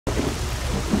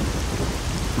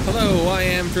Hello, I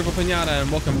am FearfulPinata,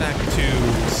 and welcome back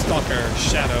to Stalker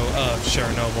Shadow of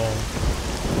Chernobyl.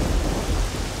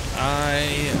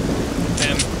 I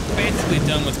am basically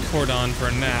done with Cordon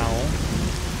for now.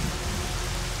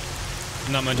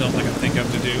 Not much else I can think of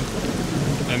to do.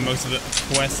 And most of the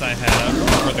quests I have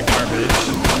are for the garbage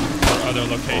or other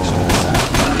locations.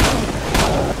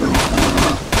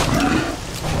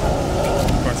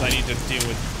 Of course, I need to deal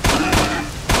with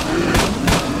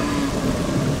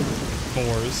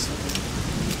boars.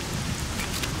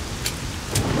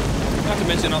 Not to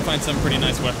mention, I'll find some pretty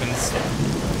nice weapons.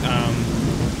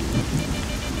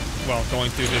 Well, going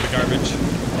through to the garbage.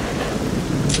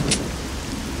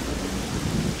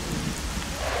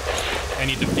 I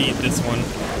need to feed this one.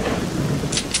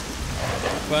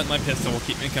 But my pistol will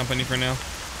keep me company for now.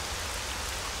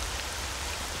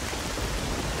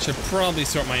 Should probably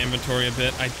sort my inventory a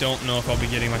bit. I don't know if I'll be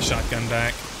getting my shotgun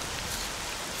back.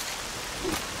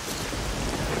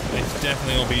 I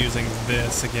definitely will be using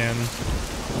this again.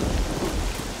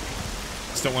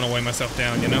 Just don't want to weigh myself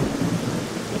down, you know?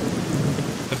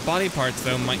 The body parts,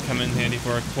 though, might come in handy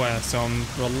for a quest, so I'm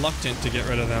reluctant to get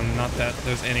rid of them. Not that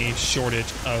there's any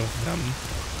shortage of them.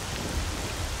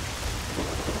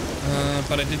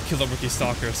 But I did kill the rookie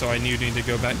stalker, so I knew need to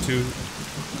go back to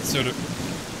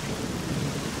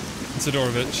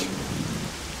Sidorovich.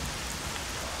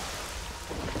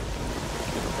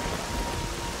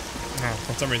 Oh,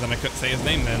 for some reason I couldn't say his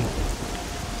name then.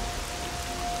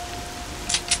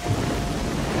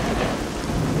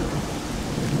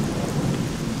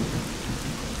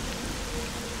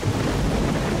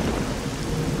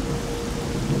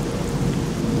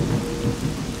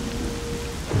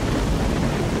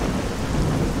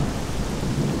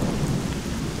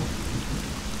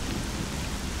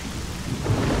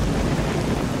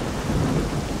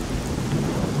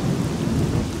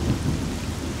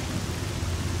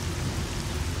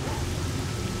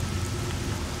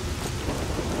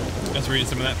 Let's read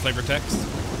some of that flavor text.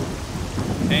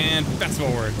 And fast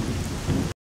forward.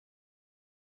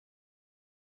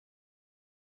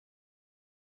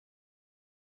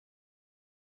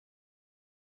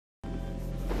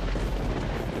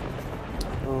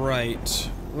 Right.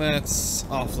 Let's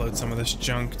offload some of this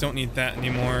junk. Don't need that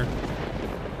anymore.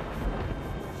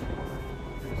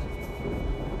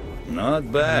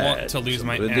 Not bad. I want to lose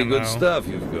my pretty ammo. Good stuff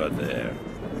you've got there.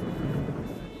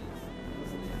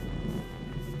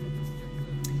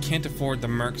 Can't afford the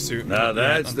merc suit. Now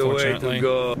that's the way to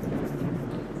go.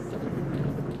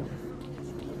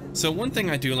 So one thing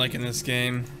I do like in this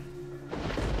game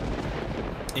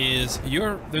is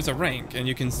there's a rank, and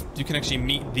you can actually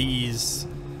meet these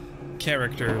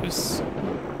characters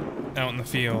out in the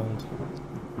field.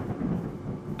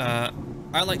 I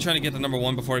like trying to get the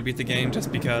 #1 before I beat the game,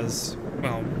 just because,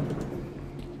 well,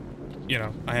 you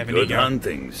know, I have an ego. Good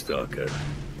hunting, Stalker.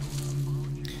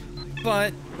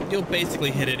 But you'll basically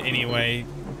hit it anyway,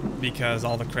 because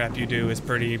all the crap you do is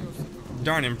pretty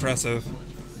darn impressive.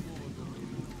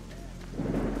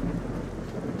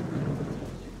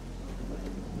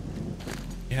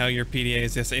 How your PDA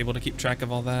is just able to keep track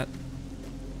of all that.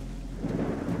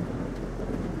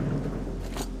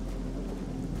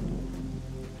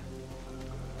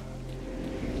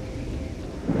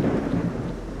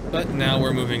 But now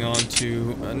we're moving on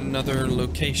to another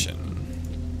location.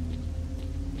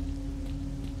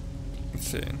 Let's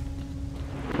see.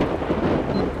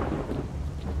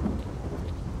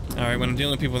 Alright, when I'm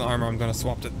dealing with people with armor, I'm going to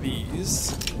swap to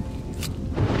these.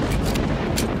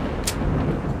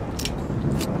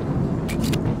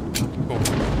 Cool.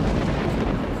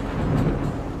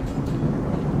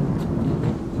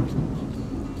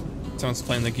 Someone's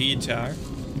playing the guitar.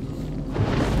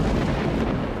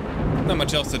 Not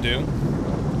much else to do.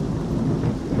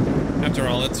 After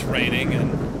all, it's raining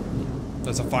and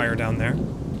there's a fire down there.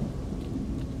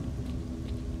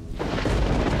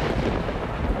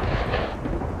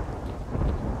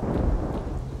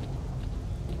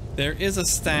 There is a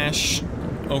stash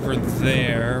over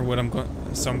there.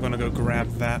 So I'm going to go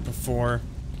grab that before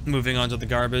moving on to the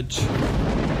garbage.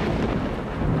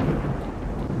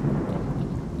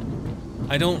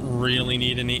 I don't really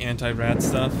need any anti-rad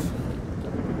stuff.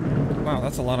 Wow,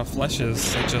 that's a lot of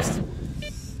fleshes that just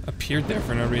appeared there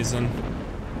for no reason.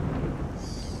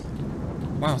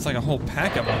 Wow, it's like a whole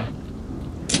pack of them.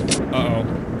 Uh-oh.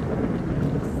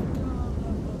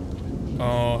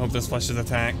 Oh, I hope this fleshes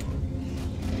attack.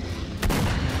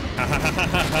 Ha ha ha ha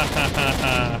ha ha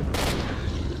ha.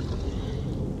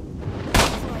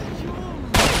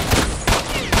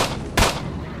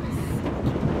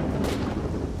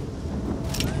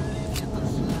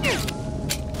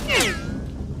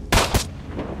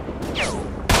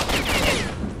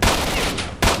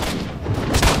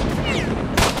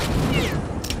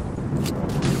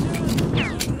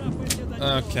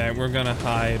 Okay, we're gonna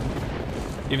hide.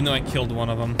 Even though I killed one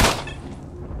of them.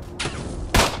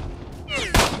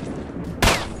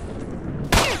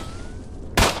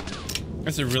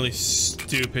 That's a really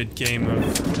stupid game of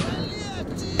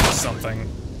something.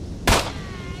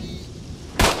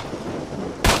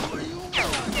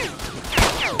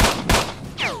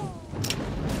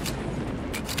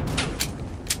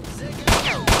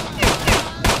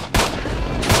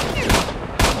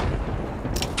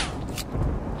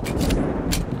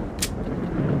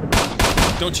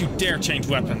 Don't you dare change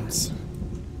weapons.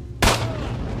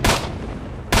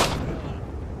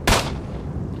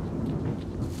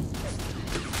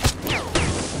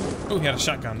 Oh, he had a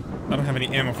shotgun. I don't have any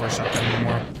ammo for a shotgun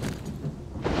anymore.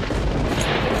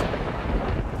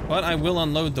 But I will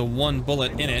unload the one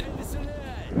bullet in it.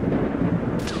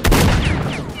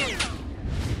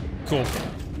 Cool.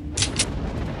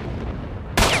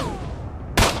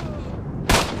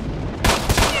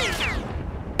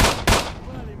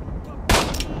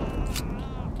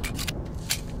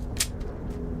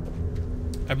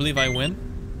 I believe I win.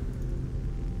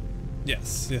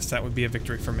 Yes, yes, that would be a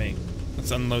victory for me.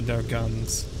 Let's unload their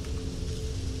guns.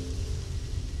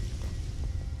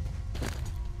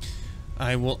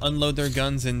 I will unload their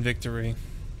guns in victory.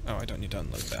 Oh, I don't need to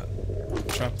unload that.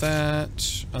 Drop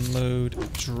that.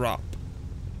 Unload. Drop.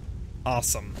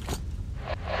 Awesome.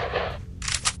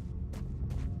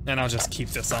 And I'll just keep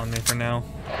this on me for now.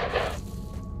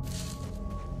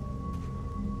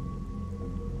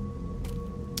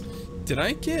 Did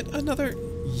I get another?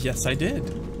 Yes, I did.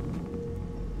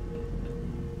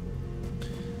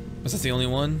 Was that the only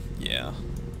one? Yeah.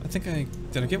 I think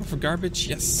did I get one for garbage?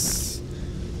 Yes.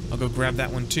 I'll go grab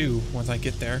that one too once I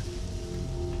get there.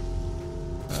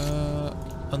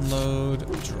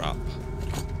 Unload, drop.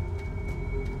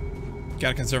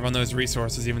 Gotta conserve on those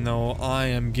resources even though I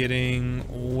am getting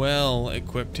well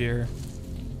equipped here.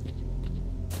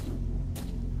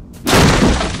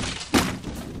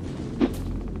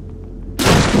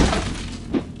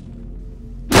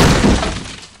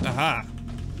 Aha!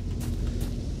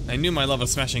 I knew my love of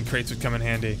smashing crates would come in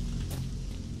handy.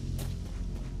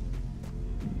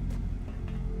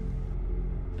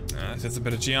 That's a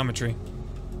bit of geometry.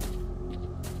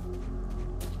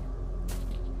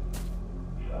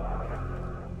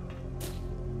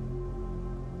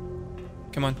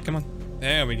 Come on, come on.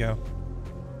 There we go.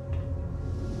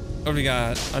 What do we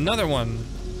got? Another one.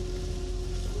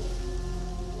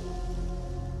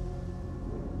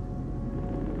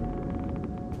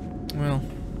 Well,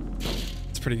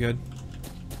 it's pretty good.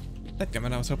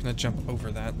 Dadgummit, I was hoping to jump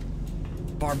over that.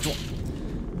 Barbed wire.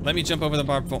 Let me jump over the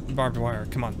barbed wire.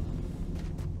 Come on.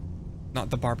 Not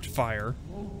the barbed fire.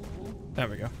 There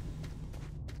we go.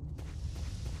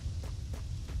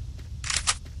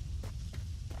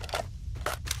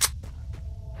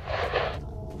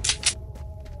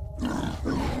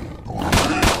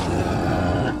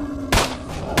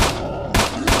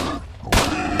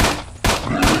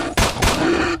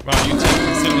 Wow, you took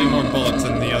considerably more bullets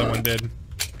than the other one did.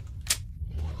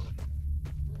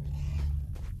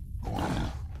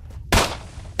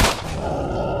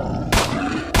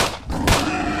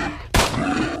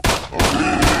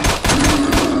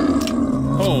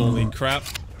 Holy crap. A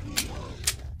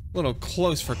little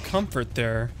close for comfort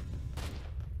there.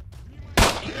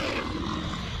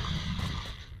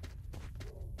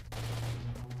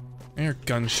 There are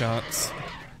gunshots.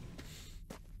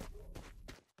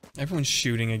 Everyone's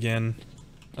shooting again.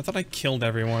 I thought I killed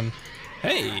everyone.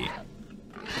 Hey!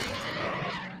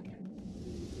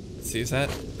 Let's see, is that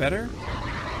better?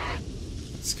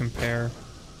 Let's compare.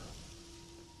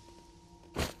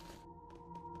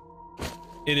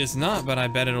 It is not, but I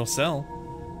bet it'll sell.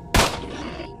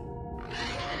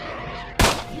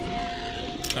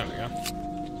 There we go.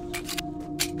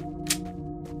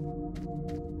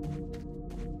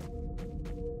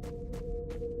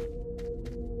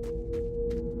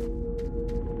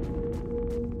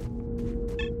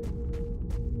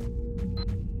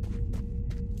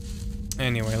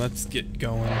 Anyway, let's get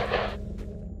going.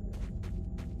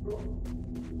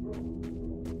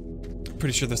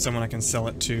 Pretty sure there's someone I can sell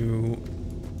it to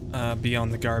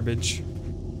beyond the garbage.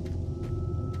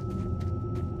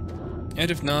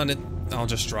 And if not, I'll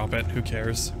just drop it. Who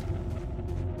cares?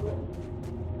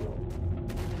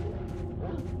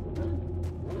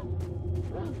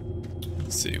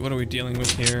 Let's see, what are we dealing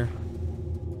with here?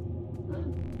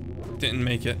 Didn't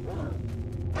make it.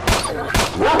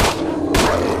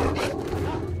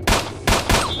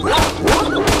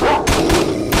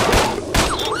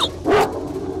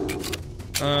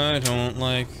 I don't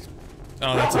like...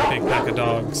 Oh, that's a big pack of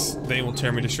dogs. They will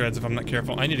tear me to shreds if I'm not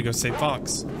careful. I need to go save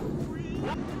Fox.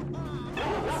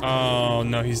 Oh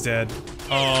no, he's dead.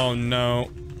 Oh no.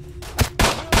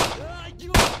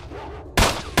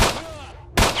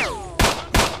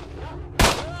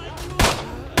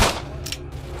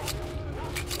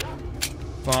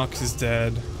 Fox is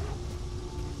dead.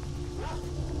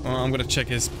 Well, I'm gonna check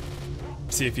his,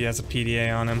 see if he has a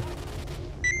PDA on him.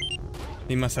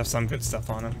 He must have some good stuff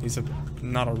on him. He's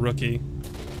not a rookie.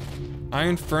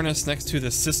 Iron furnace next to the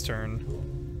cistern.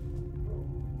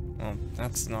 Well,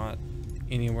 that's not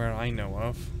anywhere I know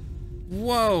of.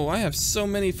 Whoa, I have so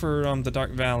many for the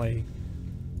Dark Valley.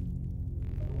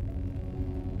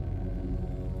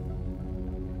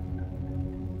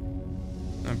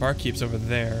 My barkeep's over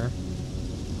there.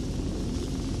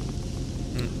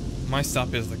 My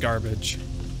stop is the garbage.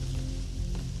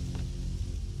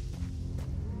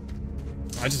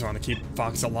 I just want to keep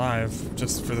Fox alive,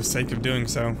 just for the sake of doing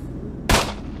so.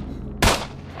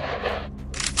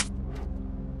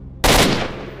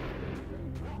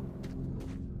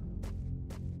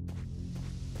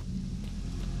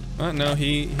 No,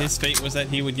 his fate was that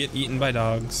he would get eaten by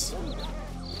dogs.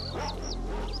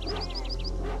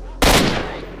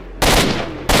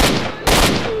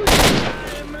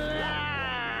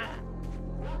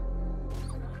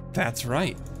 That's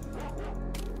right.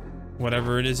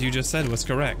 Whatever it is you just said was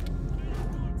correct.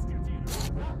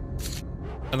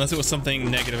 Unless it was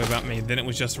something negative about me, then it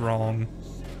was just wrong.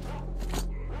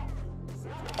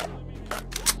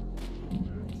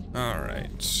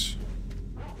 Alright.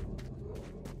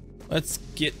 Let's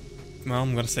get... Well,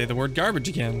 I'm gonna say the word garbage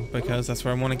again, because that's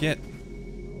where I want to get.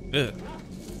 Ugh.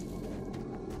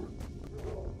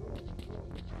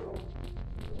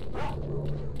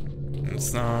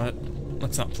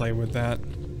 Let's not play with that.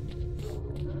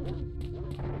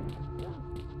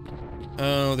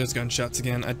 Oh, there's gunshots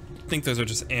again. I think those are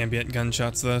just ambient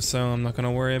gunshots though, so I'm not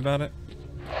gonna worry about it.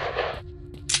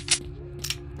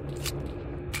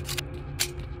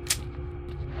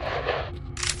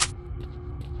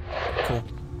 Cool.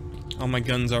 All my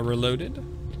guns are reloaded.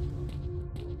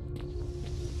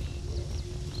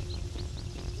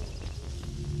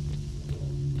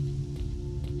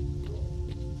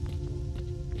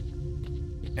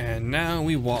 And now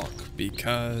we walk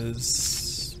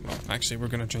because, well, actually we're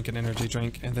gonna drink an energy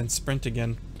drink and then sprint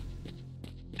again.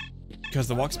 Because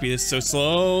the walk speed is so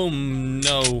slow.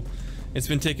 No, it's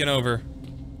been taken over.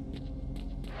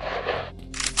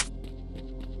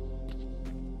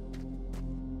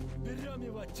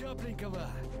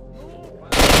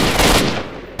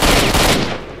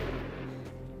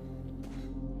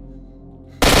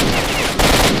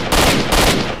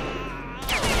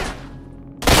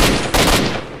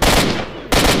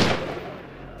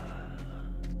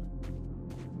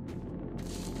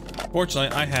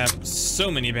 Fortunately, I have so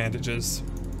many bandages.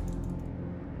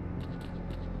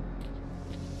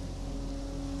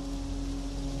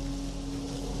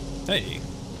 Hey,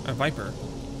 a Viper.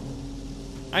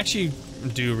 I actually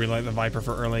do really like the Viper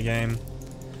for early game.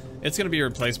 It's gonna be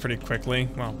replaced pretty quickly.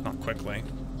 Well, not quickly,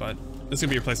 but it's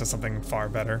gonna be replaced with something far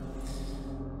better.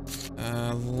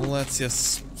 Let's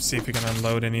just see if we can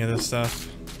unload any of this stuff.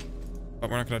 But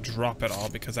we're not gonna drop it all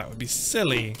because that would be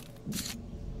silly.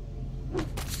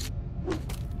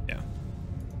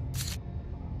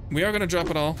 We are gonna drop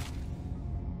it all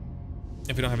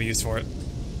if we don't have a use for it.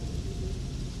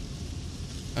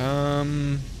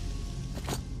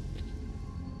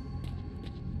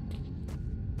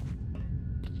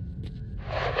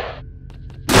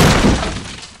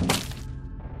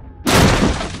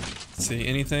 See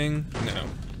anything? No.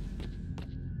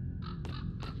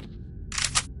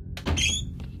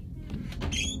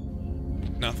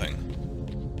 Nothing.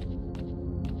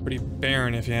 Pretty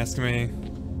barren if you ask me.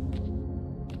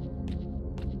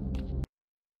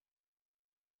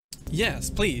 Yes,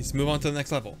 please, move on to the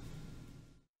next level.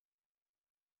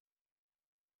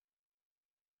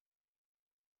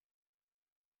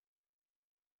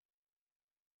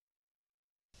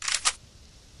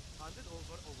 Hand it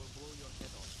over or we'll blow your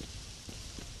head off.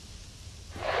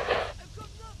 I've got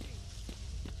nothing!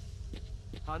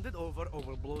 Hand it over or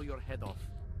we'll blow your head off.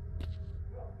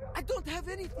 I don't have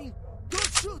anything!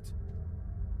 Don't shoot!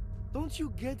 Don't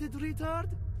you get it, retard?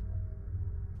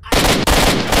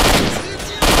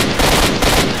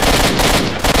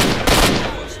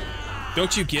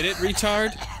 Don't you get it,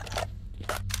 retard?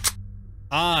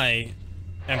 I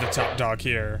am the top dog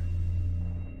here.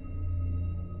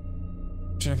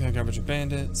 Trying to garbage of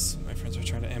bandits. My friends are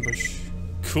trying to ambush.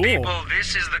 Cool. People,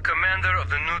 this is the commander of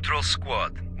the neutral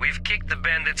squad. We've kicked the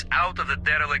bandits out of the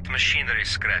derelict machinery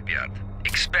scrapyard,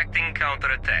 expecting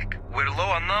counterattack. We're low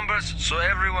on numbers, so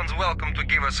everyone's welcome to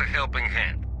give us a helping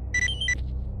hand.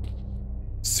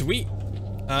 Sweet.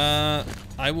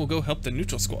 I will go help the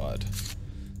neutral squad.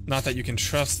 Not that you can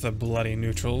trust the bloody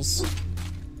neutrals.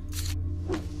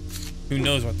 Who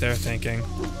knows what they're thinking?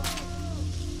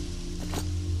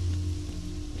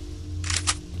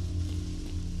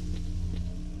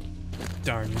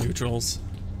 Darn neutrals.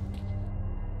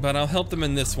 But I'll help them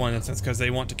in this one instance because they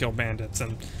want to kill bandits,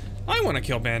 and I want to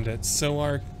kill bandits, so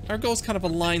our goals kind of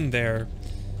align there.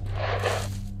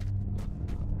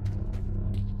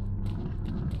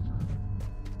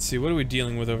 Let's see, what are we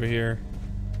dealing with over here?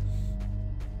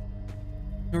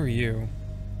 Who are you?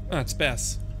 Oh, it's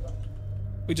Bess.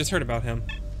 We just heard about him.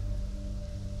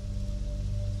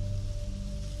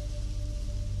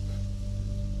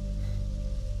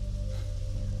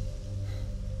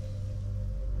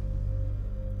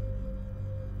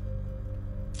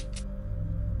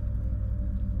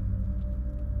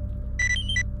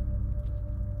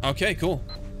 Okay, cool.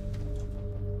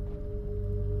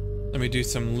 Let me do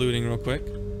some looting real quick.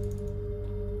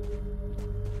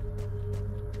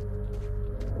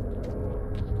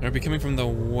 They'll be coming from the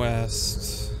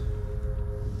west,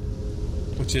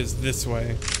 which is this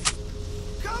way.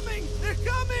 Coming! They're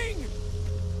coming!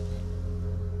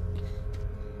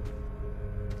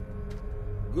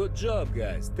 Good job,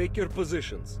 guys. Take your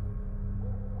positions.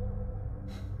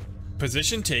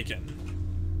 Position taken.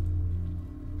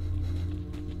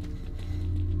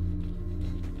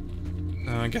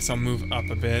 I guess I'll move up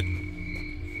a bit.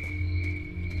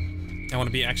 I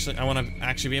want to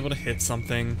actually be able to hit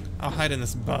something. I'll hide in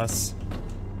this bus.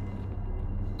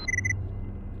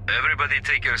 Everybody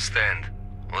take your stand.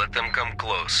 Let them come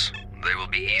close. They will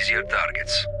be easier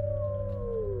targets.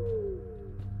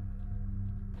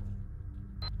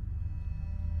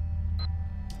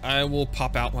 I will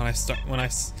pop out when I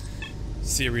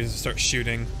see a reason to start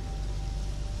shooting.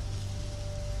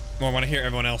 Or when I hear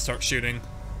everyone else start shooting,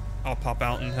 I'll pop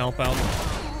out and help out.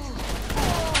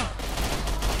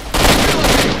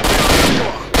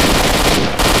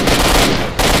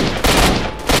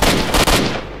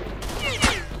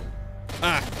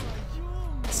 Ah!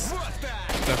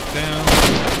 Step down.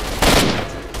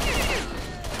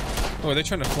 Oh, are they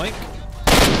trying to flank?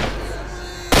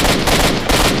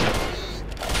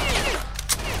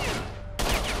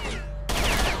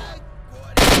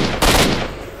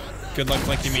 Good luck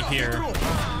flanking me here.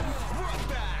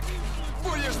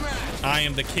 I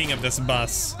am the king of this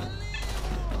bus.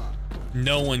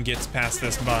 No one gets past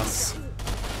this bus. You're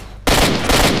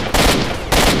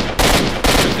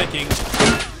thinking,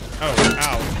 oh,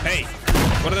 ow, hey,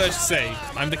 what did I just say?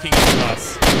 I'm the king of the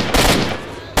bus.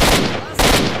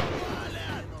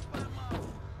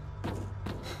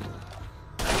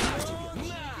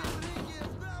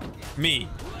 Me.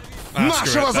 Ah,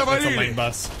 screw it. That's a lame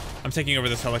bus. I'm taking over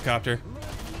this helicopter.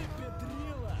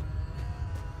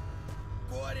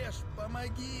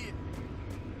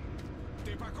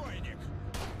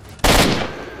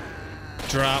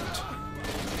 Dropped.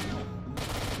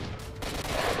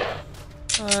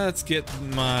 Let's get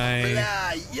my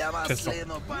pistol.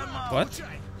 What?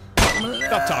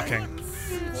 Stop talking.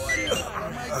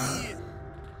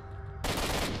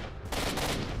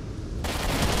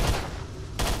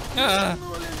 I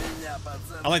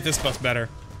like this bus better.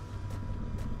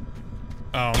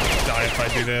 Oh, I'm gonna die if I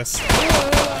do this.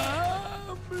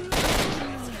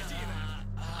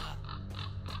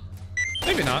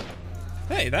 Maybe not.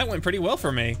 Hey, that went pretty well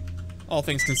for me, all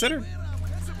things considered.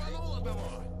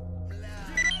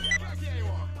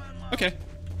 Okay.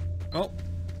 Oh.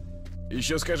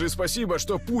 Еще скажи спасибо,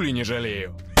 что пули не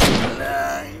жалею.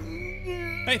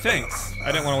 Hey, thanks.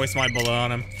 I didn't want to waste my bullet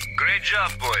on him. Great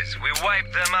job, boys. We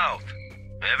wiped them out.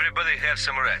 Everybody have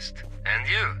some rest. And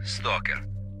you, Stalker,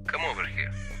 come over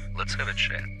here. Let's have a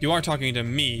chat. You are talking to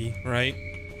me, right?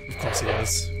 Of course he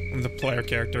is. I'm the player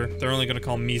character. They're only gonna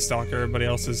call me Stalker. Everybody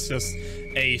else is just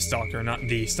a Stalker, not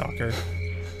the Stalker.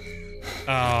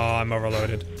 Oh, I'm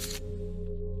overloaded.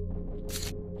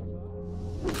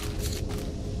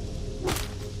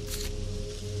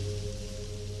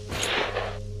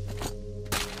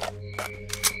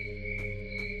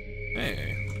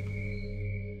 Hey.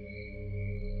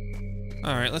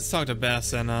 Alright, let's talk to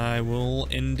Bess and I will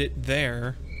end it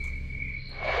there.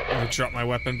 I'm gonna drop my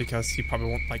weapon because he probably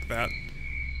won't like that.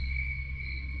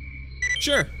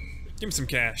 Sure. Give me some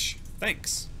cash.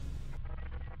 Thanks.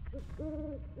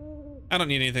 I don't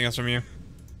need anything else from you.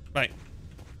 Bye.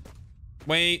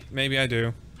 Wait, maybe I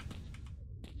do.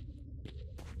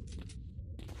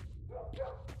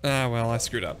 Ah, well, I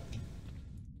screwed up.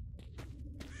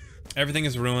 Everything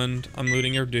is ruined. I'm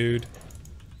looting your dude.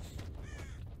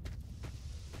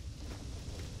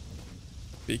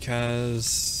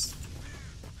 Because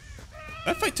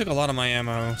That fight took a lot of my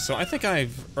ammo, so I think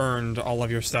I've earned all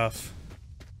of your stuff.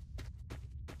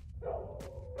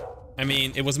 I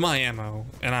mean, it was my ammo,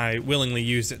 and I willingly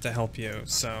used it to help you,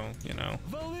 so, you know.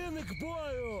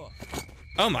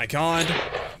 Oh my god!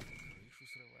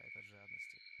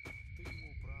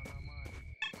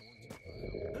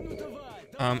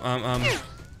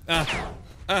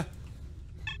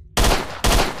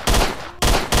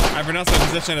 I've renounced my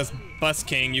position as bus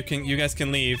king. You guys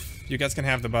can leave. You guys can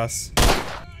have the bus.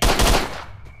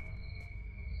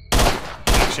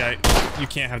 Actually, you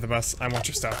can't have the bus. I want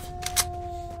your stuff.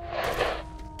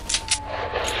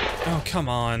 Oh, come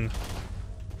on.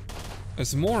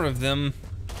 There's more of them.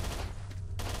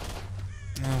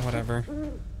 Oh, whatever.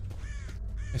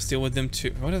 Let's deal with them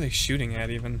too. What are they shooting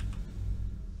at even?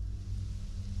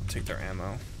 I'll take their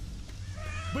ammo.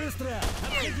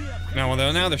 No,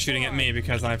 well, now they're shooting at me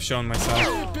because I've shown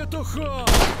myself.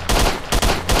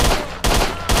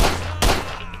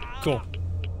 Cool.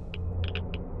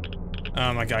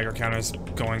 My Geiger counter's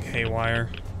going haywire.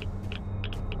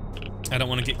 I don't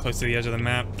want to get close to the edge of the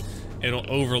map. It'll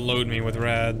overload me with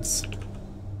reds.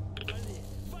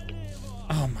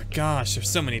 Oh my gosh, there's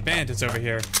so many bandits over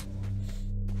here.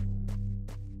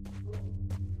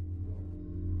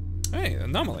 Hey,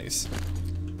 anomalies.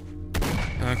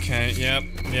 Okay, yep,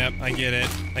 I get it.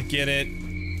 I get it.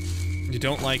 You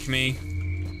don't like me.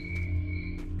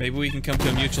 Maybe we can come to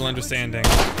a mutual understanding.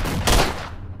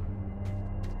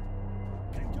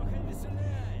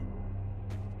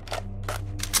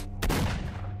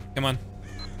 Come on.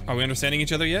 Are we understanding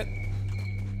each other yet?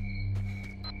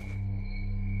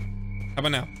 How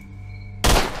about now?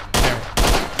 There.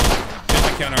 Here's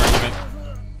my counter argument.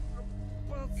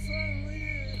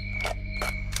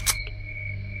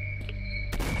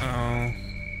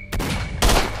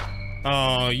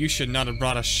 Oh, you should not have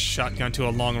brought a shotgun to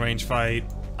a long-range fight.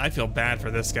 I feel bad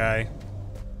for this guy.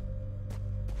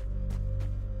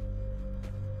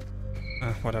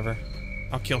 Whatever.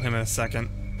 I'll kill him in a second.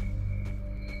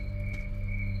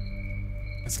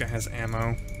 This guy has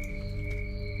ammo.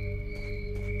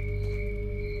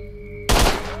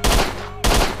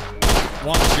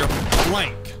 Watch your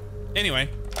flank. Anyway,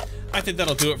 I think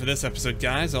that'll do it for this episode,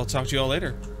 guys. I'll talk to you all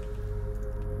later.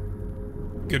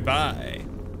 Goodbye.